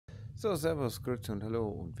So, servus, grüezi und hallo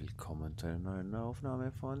und willkommen zu einer neuen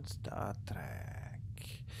Aufnahme von Star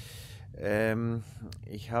Trek.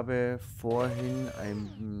 Ich habe vorhin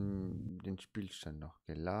den Spielstand noch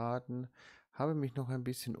geladen, habe mich noch ein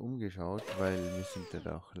bisschen umgeschaut, weil wir sind da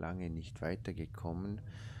doch lange nicht weitergekommen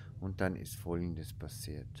und dann ist Folgendes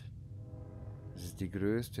passiert. Das ist die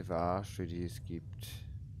größte Verarsche, die es gibt.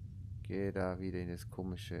 Gehe da wieder in das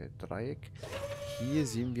komische Dreieck. Hier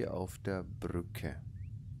sind wir auf der Brücke.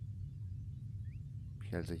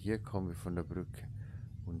 Also hier kommen wir von der Brücke.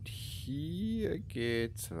 Und hier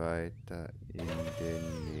geht's weiter in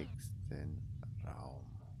den nächsten Raum.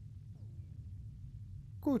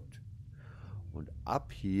 Gut. Und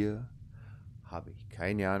ab hier habe ich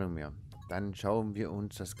keine Ahnung mehr. Dann schauen wir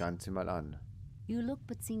uns das Ganze mal an. You look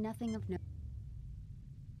but see nothing of note.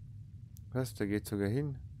 Was, da geht sogar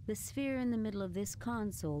hin? The sphere in the middle of this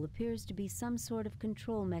console appears to be some sort of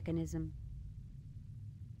control mechanism.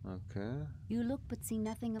 Okay. You look but see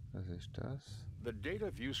nothing of... Was ist das? The data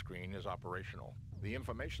view screen is operational. The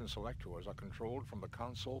information selectors are controlled from the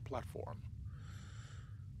console platform.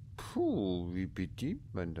 Puh, wie bedient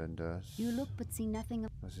man denn das? You look but see nothing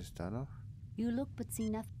of... Was ist da noch? You look but see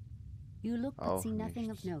nothing... You look but Auch see nothing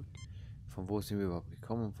nichts. of note. Von wo sind wir überhaupt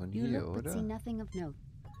gekommen? Von You hier, look but see oder? nothing of note.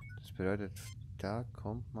 Das bedeutet, da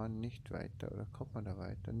kommt man nicht weiter. Oder kommt man da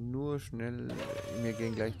weiter? Nur schnell. Wir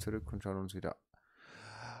gehen gleich zurück und schauen uns wieder.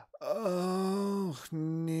 Ach,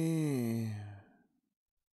 nee.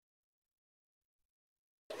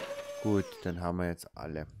 Gut, dann haben wir jetzt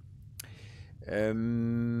alle.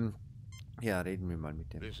 Ja, reden wir mal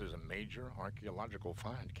mit dem. This is a major archaeological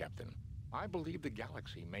find, Captain. I believe the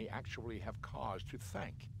galaxy may actually have cause to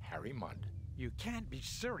thank Harry Mudd. You can't be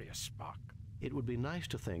serious, Spock. It would be nice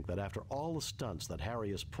to think that after all the stunts that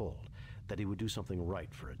Harry has pulled, that he would do something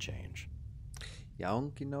right for a change. Ja,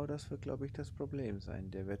 und genau das wird, glaube ich, das Problem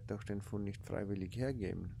sein. Der wird doch den Fund nicht freiwillig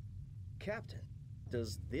hergeben. Captain,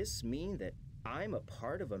 does this mean that I'm a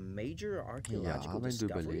part of a major Ja, archaeological wenn du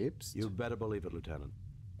discovery? überlebst. You better believe it, Lieutenant.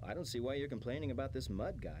 I don't see why you're complaining about this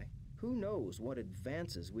mud guy. Who knows what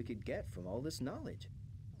advances we could get from all this knowledge?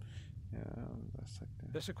 Ja, was sagt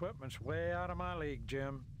er? This equipment's way out of my league,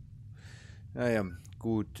 Jim. Naja,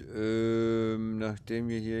 gut. Nachdem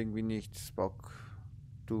wir hier irgendwie nichts Spock.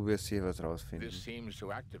 Du wirst hier was rausfinden. This seems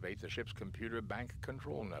to activate the ship's computer bank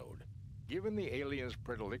control node. Given the aliens'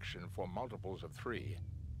 predilection for multiples of 3,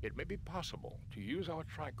 it may be possible to use our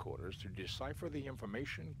tricorders to decipher the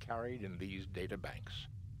information carried in these data banks.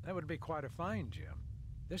 That would be quite a find, Jim.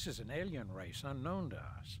 This is an alien race unknown to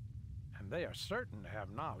us, and they are certain to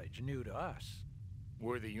have knowledge new to us.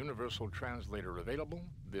 Were the universal translator available,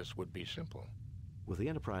 this would be simple. With the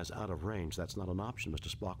Enterprise out of range, that's not an option, Mr.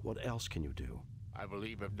 Spock. What else can you do? I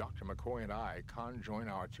believe if Dr. McCoy and I conjoin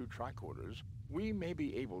our 2 tricorders, we may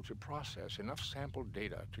be able to process enough sample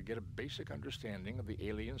data to get a basic understanding of the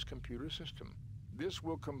aliens' computer system. This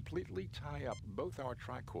will completely tie up both our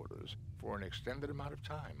tricorders for an extended amount of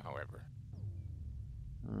time, however.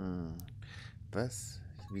 Was?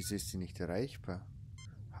 Wieso ist sie nicht erreichbar?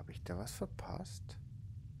 Habe ich da was verpasst?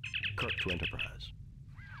 Kirk to Enterprise.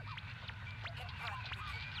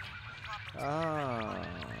 Ah.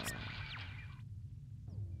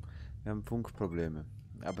 Wir haben Funkprobleme,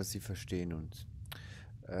 aber sie verstehen uns.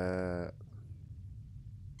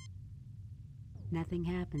 Nothing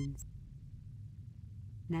happens.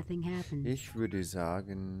 Nothing happens. Ich würde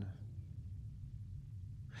sagen,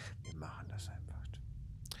 wir machen das einfach.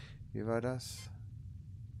 Wie war das?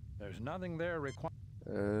 There's nothing there required.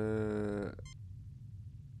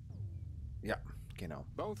 Ja, genau.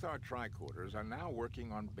 Both our tricorders are now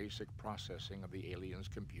working on basic processing of the aliens'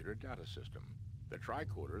 computer data system. The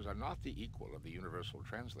tricorders are not the equal of the universal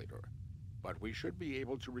translator, but we should be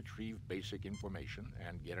able to retrieve basic information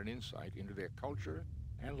and get an insight into their culture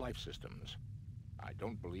and life systems. I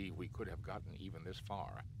don't believe we could have gotten even this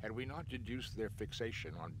far had we not deduced their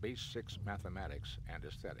fixation on base 6 mathematics and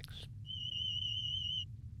aesthetics.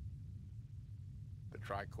 The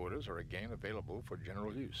tricorders are again available for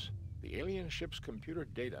general use. The alien ship's computer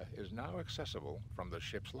data is now accessible from the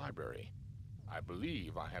ship's library. I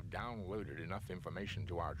believe I have downloaded enough information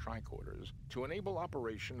to our tricorders to enable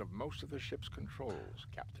operation of most of the ship's controls,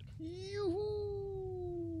 Captain.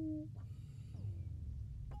 Juhu!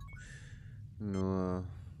 Nur...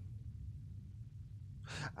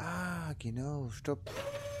 Ah, genau, stopp.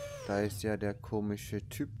 Da ist ja der komische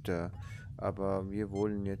Typ da. Aber wir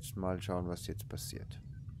wollen jetzt mal schauen, was jetzt passiert.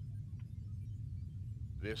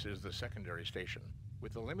 This is the secondary station.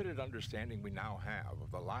 With the limited understanding we now have of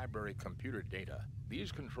the library computer data,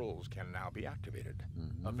 these controls can now be activated.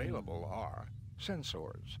 Available are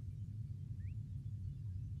sensors,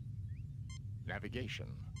 Navigation.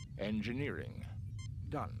 Engineering.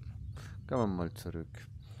 Done. Gehen wir mal zurück.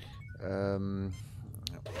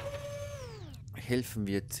 Helfen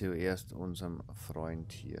wir zuerst unserem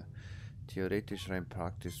Freund hier. Theoretisch, rein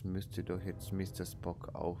praktisch müsste doch jetzt Mr.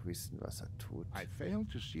 Spock auch wissen, was er tut. I fail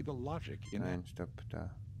to see the logic in Nein, stopp,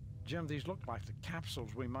 da. Jim, these look like the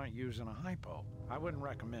capsules we might use in a hypo. I wouldn't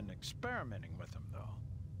recommend experimenting with them, though.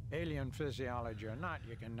 Alien physiology or not,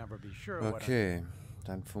 you can never be sure what... Okay,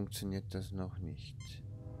 dann funktioniert das noch nicht.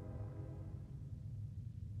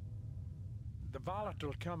 The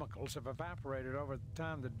volatile chemicals have evaporated over the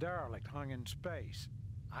time the derelict hung in space.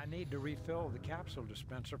 I need to refill the capsule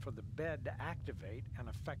dispenser for the bed to activate and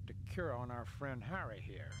effect a cure on our friend Harry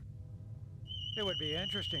here. It would be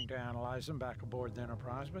interesting to analyze them back aboard the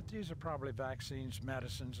Enterprise, but these are probably vaccines,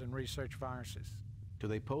 medicines, and research viruses. Do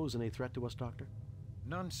they pose any threat to us, Doctor?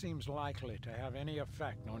 None seems likely to have any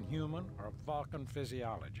effect on human or Vulcan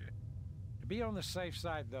physiology. To be on the safe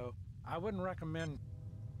side, though, I wouldn't recommend...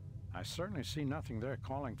 I certainly see nothing there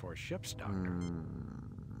calling for a ship's doctor.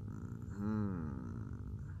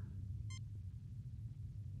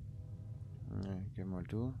 Geh mal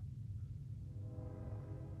du.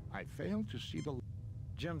 I fail to see the...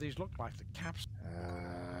 Jim, these look like the caps...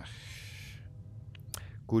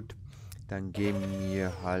 Gut, dann gehen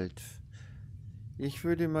wir halt... Ich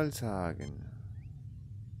würde mal sagen...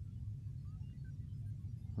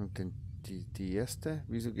 Und denn die erste?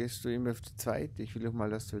 Wieso gehst du immer auf die zweite? Ich will doch mal,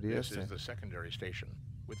 dass du die This erste... is the secondary station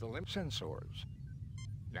with the limb sensors.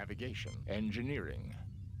 Navigation. Engineering.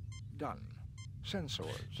 Done.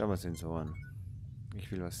 Sensors. Schau mal Sensoren. Ich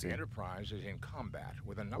will was The sehen. Enterprise is in combat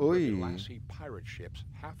with a number Oi. of Lassie pirate ships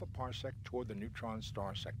half a parsec toward the neutron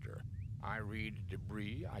star sector. I read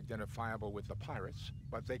debris identifiable with the pirates,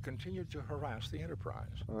 but they continue to harass the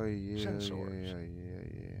Enterprise. Oje, Sensors. oje, oje,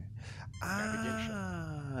 oje. Navigation.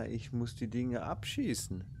 Ah, ich muss die Dinge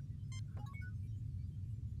abschießen.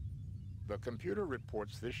 The computer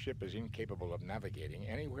reports this ship is incapable of navigating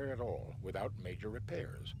anywhere at all without major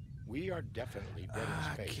repairs. We are definitely dead in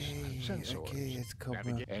space. Sensors. Okay, jetzt kommt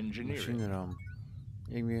mal Engineering. Maschinenraum.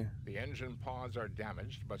 Irgendwie... The engine pods are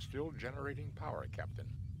damaged, but still generating power, Captain.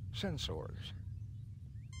 Sensors.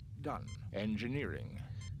 Done. Engineering.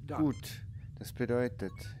 Done. Gut, das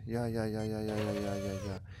bedeutet... Ja.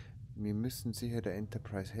 Wir müssen sicher der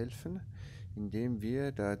Enterprise helfen, indem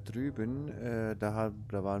wir da drüben... Da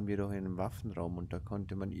waren wir doch in einem Waffenraum und da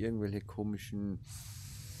konnte man irgendwelche komischen...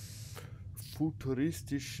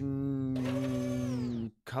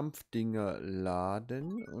 futuristischen Kampfdinger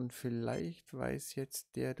laden und vielleicht weiß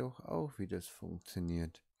jetzt der doch auch, wie das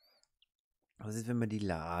funktioniert. Was ist, wenn wir die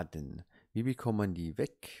laden? Wie bekommt man die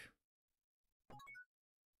weg?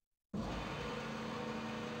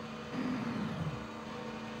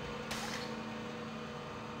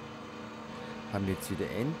 Haben wir jetzt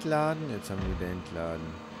wieder entladen? Jetzt haben wir wieder entladen.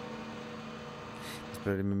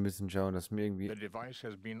 Wir müssen schauen, dass wir irgendwie... The device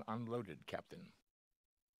has been unloaded, Captain.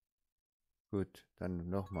 Gut, dann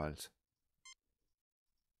nochmals.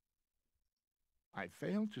 I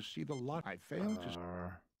fail to see the lot. I fail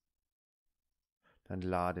to... Dann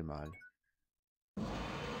lade mal.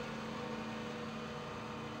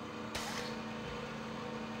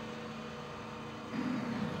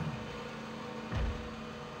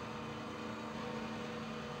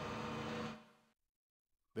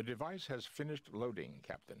 The device has finished loading,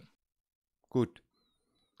 Captain. Gut.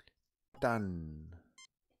 Dann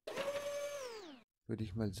würde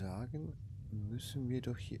ich mal sagen, müssen wir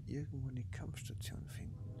doch hier irgendwo eine Kampfstation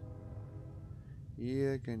finden.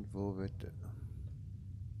 Irgendwo wird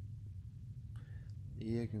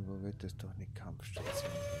es doch eine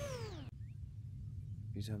Kampfstation geben.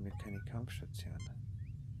 Wieso haben wir keine Kampfstation?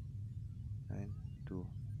 Nein, du.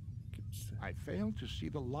 Gibt's... I fail to see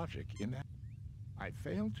the logic in that. I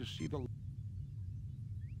fail to see the...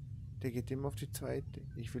 Der geht immer auf die zweite.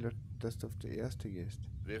 Ich will, dass du auf die erste gehst.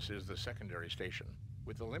 This is the secondary station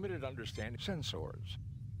with the limited understanding. Sensors.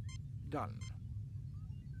 Done.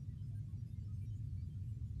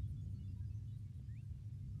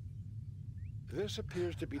 This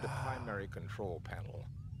appears to be the primary control panel.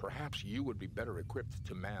 Perhaps you would be better equipped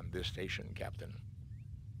to man this station, Captain.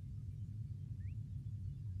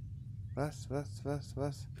 Was?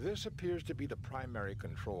 This appears to be the primary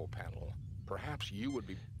control panel. Perhaps you would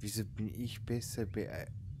be... Wieso bin ich besser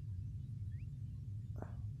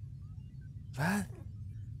Was?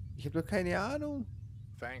 Ich habe doch keine Ahnung.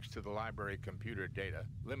 Thanks to the library computer data,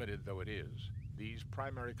 limited though it is, these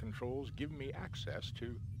primary controls give me access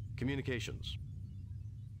to... Communications.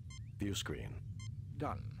 View screen.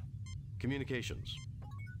 Done. Communications.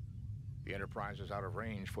 The Enterprise is out of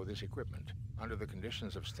range for this equipment. under the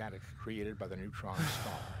conditions of static created by the neutron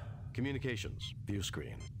star. Communications, view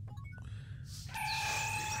screen.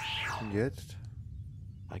 Und jetzt?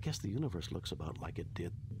 I guess the universe looks about like it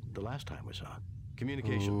did the last time we saw it.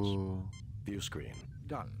 Communications, Oh. view screen.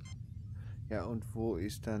 Done. Ja, und wo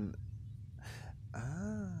ist dann...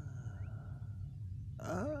 Ah.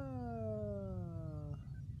 Ah.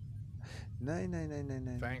 Nein, nein, nein, nein,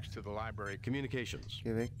 nein. Thanks to the library, Communications,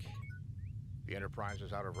 Geh weg. the Enterprise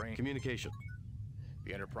is out of range. communication,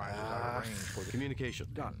 The Enterprise is out of range for the... communication.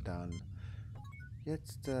 Done. Dann.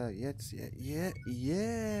 Jetzt.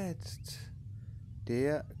 Jetzt.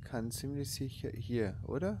 Der kann ziemlich sicher hier,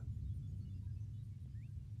 oder?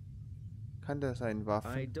 Kann der sein I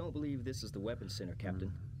Waffen? don't believe this is the weapons center,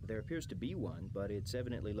 Captain. There appears to be one, but it's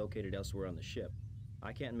evidently located elsewhere on the ship.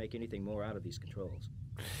 I can't make anything more out of these controls.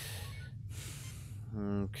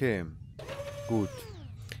 Okay. Gut.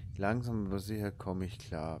 Langsam aber sicher komme ich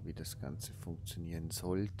klar, wie das Ganze funktionieren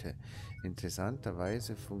sollte.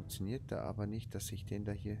 Interessanterweise funktioniert da aber nicht, dass ich den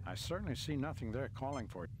da hier... I certainly see nothing there calling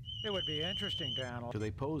for it. It would be interesting to analyze. Do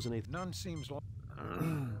they pose any... None seems like.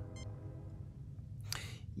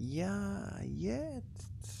 Ja, jetzt.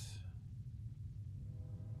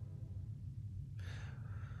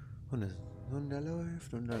 Und er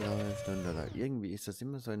läuft, und er läuft, und er läuft. Irgendwie ist das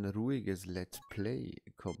immer so ein ruhiges Let's Play,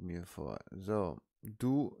 kommt mir vor. So,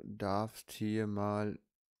 du darfst hier mal...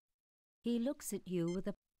 He looks at you with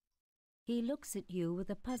a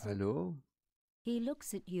puzzle. Hallo? He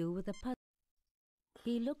looks at you with a puzzle.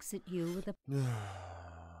 He looks at you with a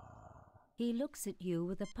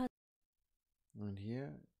puzzle. Und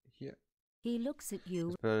hier. He looks at you.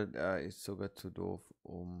 Das bedeutet, er ist sogar zu doof,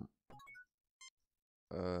 um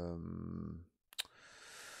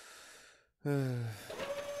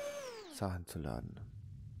Sachen zu laden.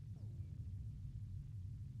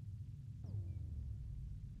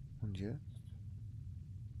 Und jetzt?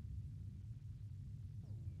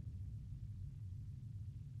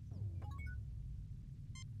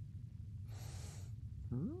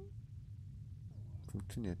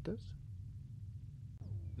 Funktioniert das?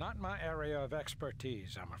 Not my area of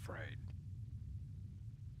expertise, I'm afraid.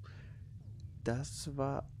 Das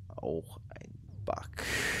war auch ein Bug.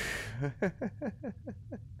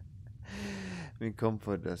 Mir kommt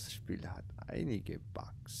vor, das Spiel hat einige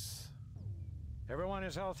Bugs. Everyone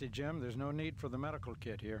is healthy, Jim. There's no need for the medical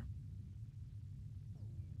kit here.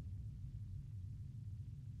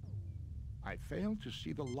 I fail to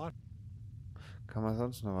see the lot. Kann man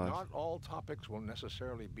sonst noch was? Not all topics will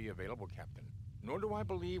necessarily be available, Captain. Nor do I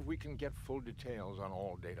believe we can get full details on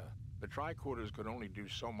all data. The tricorders could only do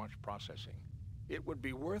so much processing. It would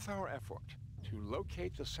be worth our effort to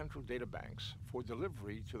locate the central data banks for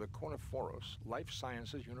delivery to the Corniforos Life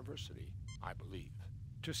Sciences University, I believe.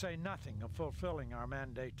 To say nothing of fulfilling our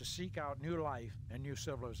mandate to seek out new life and new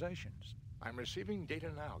civilizations. I'm receiving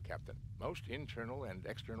data now, Captain. Most internal and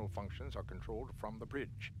external functions are controlled from the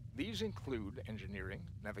bridge. These include engineering,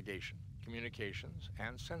 navigation, communications,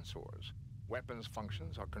 and sensors. Weapons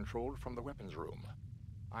functions are controlled from the weapons room.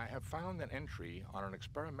 I have found an entry on an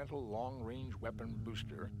experimental long-range weapon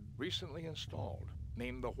booster recently installed,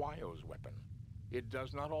 named the Wyo's weapon. It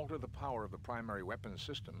does not alter the power of the primary weapon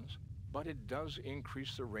systems, but it does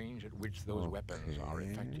increase the range at which those weapons are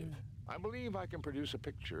effective. I believe I can produce a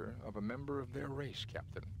picture of a member of their race,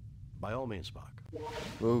 Captain. By all means, Spock.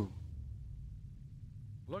 Oh,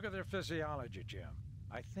 Look at their physiology, Jim.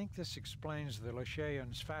 I think this explains the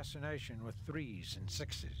Lacheyans' fascination with 3s and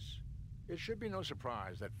 6s. It should be no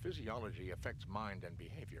surprise that physiology affects mind and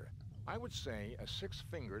behavior. I would say a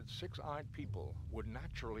six-fingered, six-eyed people would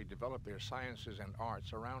naturally develop their sciences and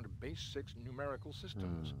arts around base 6 numerical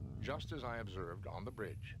systems, just as I observed on the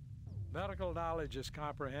bridge. Medical knowledge is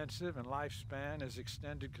comprehensive and lifespan is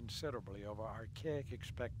extended considerably over archaic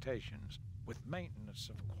expectations, with maintenance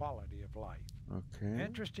of quality of life. okay.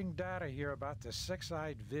 Interesting data here about the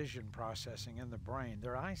six-eyed vision processing in the brain.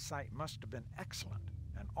 Their eyesight must have been excellent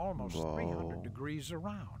and almost 300 degrees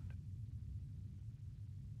around.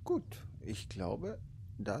 Gut, ich glaube,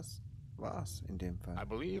 das war's in dem Fall. I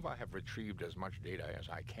believe I have retrieved as much data as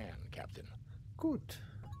I can, Captain. Gut,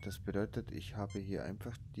 das bedeutet, ich habe hier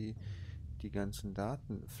einfach die ganzen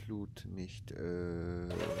Datenflut nicht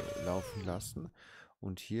laufen lassen.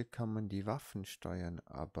 Und hier kann man die Waffen steuern,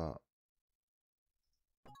 aber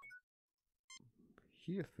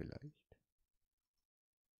hier vielleicht.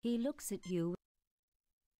 He looks at you.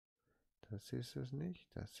 Das ist es nicht,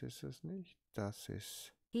 das ist es nicht, das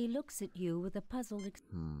ist... He looks at you with a puzzled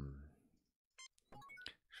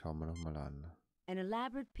Schauen wir nochmal an. an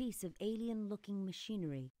elaborate piece of alien-looking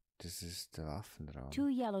machinery. Das ist der Waffenraum. 2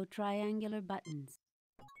 yellow triangular buttons.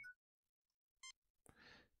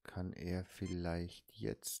 Kann er vielleicht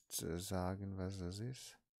jetzt sagen, was das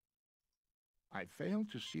ist? I fail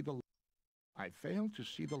to see the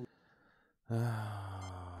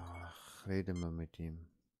Ach, rede mal mit ihm.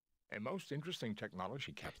 a most interesting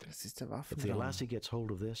technology, Captain. Das ist der If the Waffenraum. Alassi gets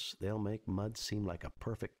hold of this, they'll make Mud seem like a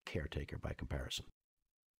perfect caretaker by comparison.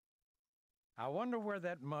 I wonder where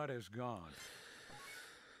that mud has gone.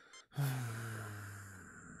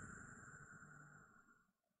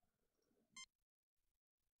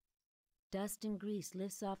 Dust and grease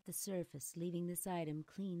lifts off the surface, leaving this item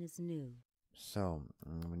clean as new. So,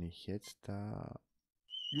 wenn ich jetzt da...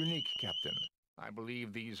 Unique, Captain. I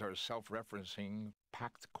believe these are self-referencing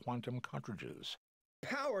packed quantum cartridges.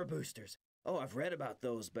 Power boosters! Oh, I've read about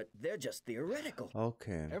those, but they're just theoretical.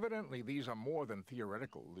 Okay. Evidently, these are more than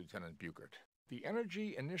theoretical, Lieutenant Buchert. The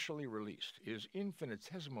energy initially released is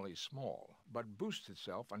infinitesimally small, but boosts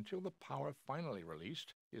itself until the power finally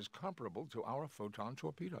released is comparable to our photon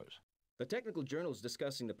torpedoes. The technical journals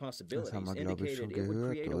discussing the possibilities haben wir, glaube ich, indicated schon it would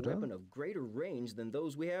gehört, create a oder? weapon of greater range than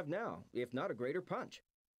those we have now, if not a greater punch.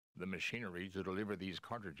 The machinery to deliver these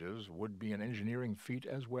cartridges would be an engineering feat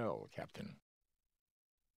as well, Captain.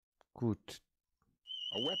 Gut.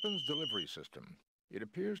 A weapons delivery system. It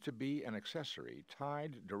appears to be an accessory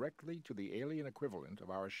tied directly to the alien equivalent of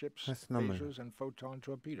our ship's Was nochmal? phasers and photon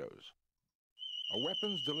torpedoes. A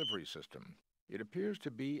weapons delivery system. It appears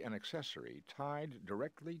to be an accessory tied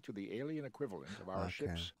directly to the alien equivalent of our Okay.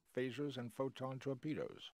 ship's phasers and photon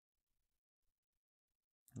torpedoes.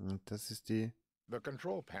 Und das ist die... The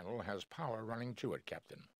control panel has power running to it,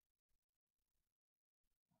 Captain.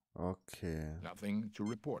 Okay. Nothing to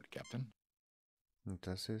report, Captain. Und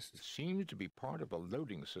das ist... It seems to be part of the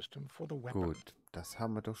loading system for the weapon. Gut. Das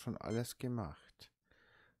haben wir doch schon alles gemacht.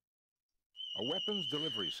 A weapons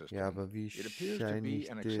delivery system. Ja, aber wie It appears to scheint be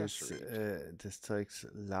ich an das, accessory. das Zeugs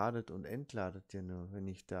ladet und entladet ja nur, wenn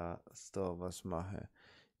ich da was mache.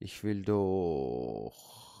 Ich will doch...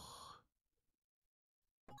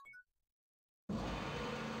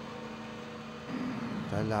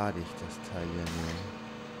 Da lade ich das Teil ja nur.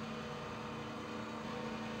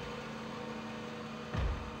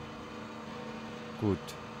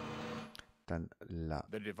 Gut. Dann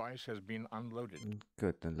The device has been unloaded.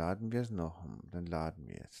 Gut, dann laden wir es noch. Dann laden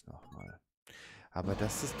wir jetzt nochmal. Aber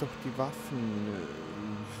das ist doch die Waffen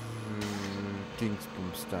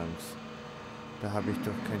Dingsbumstangs. Da habe ich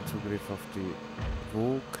doch keinen Zugriff auf die.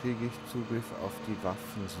 Wo kriege ich Zugriff auf die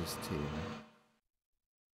Waffensysteme?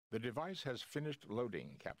 The device has finished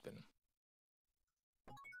loading, Captain.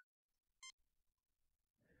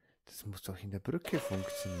 Das muss doch in der Brücke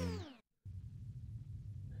funktionieren.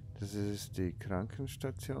 Das ist die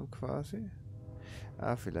Krankenstation quasi.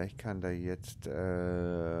 Ah, vielleicht kann da jetzt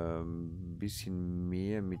ein bisschen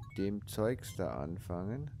mehr mit dem Zeugs da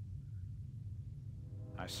anfangen.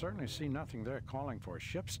 I certainly see nothing there calling for a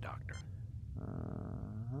ship's doctor.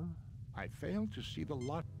 Aha. I fail to see the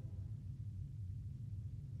lot.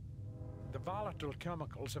 The volatile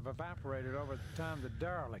chemicals have evaporated over the time the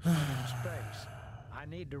derelict went in space. I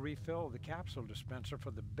need to refill the capsule dispenser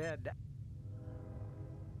for the bed.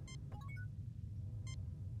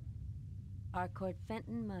 Harcourt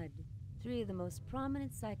Fenton Mudd, three of the most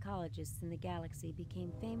prominent psychologists in the galaxy,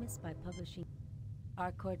 became famous by publishing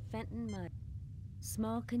Harcourt Fenton Mudd.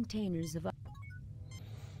 Small containers of...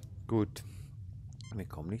 Gut. Wir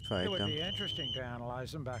kommen nicht It would weiter. be interesting to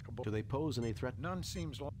analyze them back aboard. Do they pose any threat? None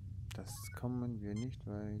seems like... Das kommen wir nicht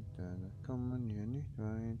weiter. Wir kommen hier nicht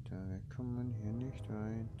weiter. Wir kommen hier nicht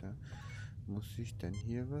weiter. Muss ich denn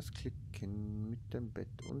hier was klicken mit dem Bett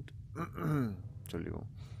und... Entschuldigung.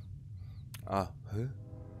 Ah, hä?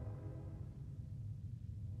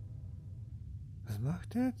 Was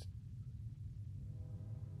macht er jetzt?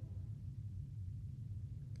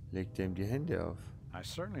 Legt er ihm die Hände auf? I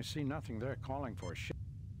certainly see nothing there calling for a ship.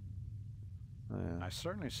 Naja. I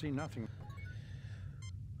certainly see nothing...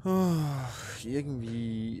 Oh,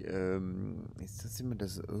 irgendwie ist das immer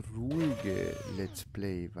das ruhige Let's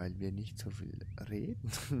Play, weil wir nicht so viel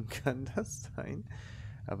reden. Kann das sein?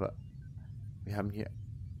 Aber wir haben hier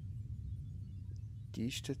die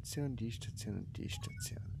Station und die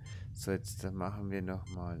Station. So, jetzt dann machen wir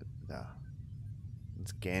nochmal da. Ein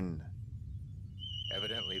Scan.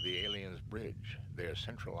 Evidently the aliens bridge their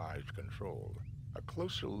centralized control. A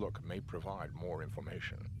closer look may provide more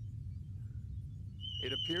information.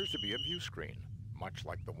 It appears to be a view screen, much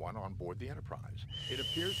like the one on board the Enterprise. It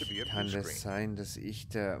appears to be a Kann view das screen. sein, dass ich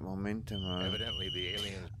da... Moment mal. Evidently the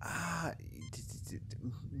aliens... Ah,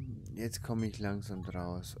 jetzt komme ich langsam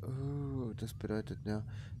draus. Oh, das bedeutet, ja,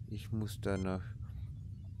 ich muss da noch...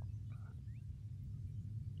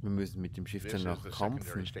 Wir müssen mit dem Schiff This dann is noch the secondary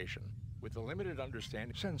kämpfen. station. With the limited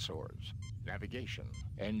understanding, sensors, navigation,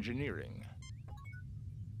 engineering.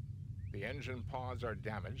 The engine pods are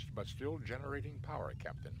damaged, but still generating power,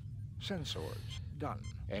 Captain. Sensors, done.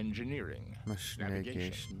 Engineering,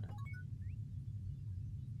 navigation.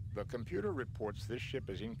 The computer reports this ship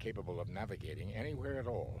is incapable of navigating anywhere at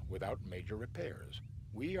all without major repairs.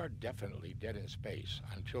 We are definitely dead in space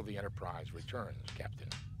until the Enterprise returns, Captain.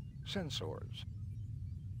 Sensors.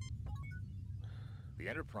 The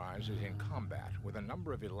Enterprise is in combat with a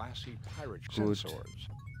number of Elassi pirate sensors.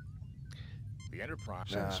 The Enterprise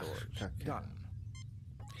sensors, done.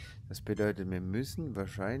 Das bedeutet, wir müssen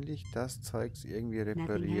wahrscheinlich das Zeugs irgendwie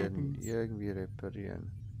reparieren.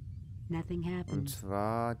 Nothing happens. Und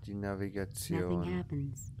zwar die Navigation. Nothing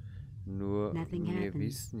happens. Nur Nothing wir happens.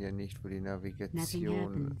 wissen ja nicht, wo die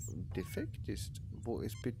Navigation defekt ist. Wo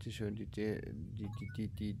ist bitte schon die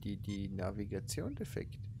Navigation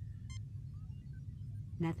defekt?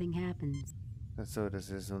 Nothing happens. Achso, das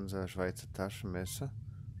ist unser Schweizer Taschenmesser.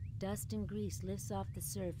 Dust and grease lifts off the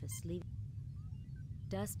surface, leave.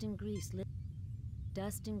 Dust and grease lift.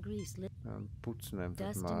 Dust and grease lift. Dann putzen einfach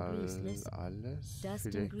Dust mal and grease lifts. alles. Dust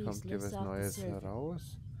and Vielleicht grease kommt hier lifts was off the Neues surface.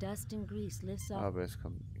 heraus. Dust and grease lifts off. Aber es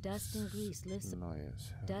kommt Dust and grease lifts.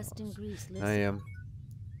 Neues Dust and heraus. grease lifts. Naja,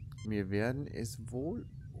 wir werden es wohl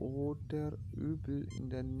oder übel in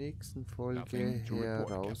der nächsten Folge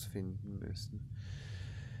herausfinden müssen.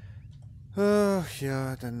 Ach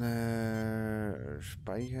ja, dann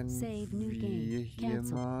speichern wir hier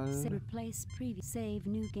mal. Replace previous. Save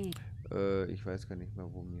new game. Ich weiß gar nicht mehr,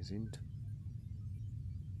 wo wir sind.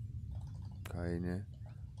 Keine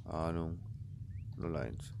Ahnung.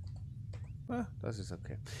 01. Ah, das ist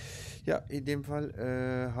okay. Ja, in dem Fall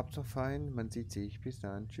habt's noch fein. Man sieht sich. Bis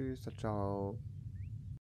dann. Tschüss. Ciao.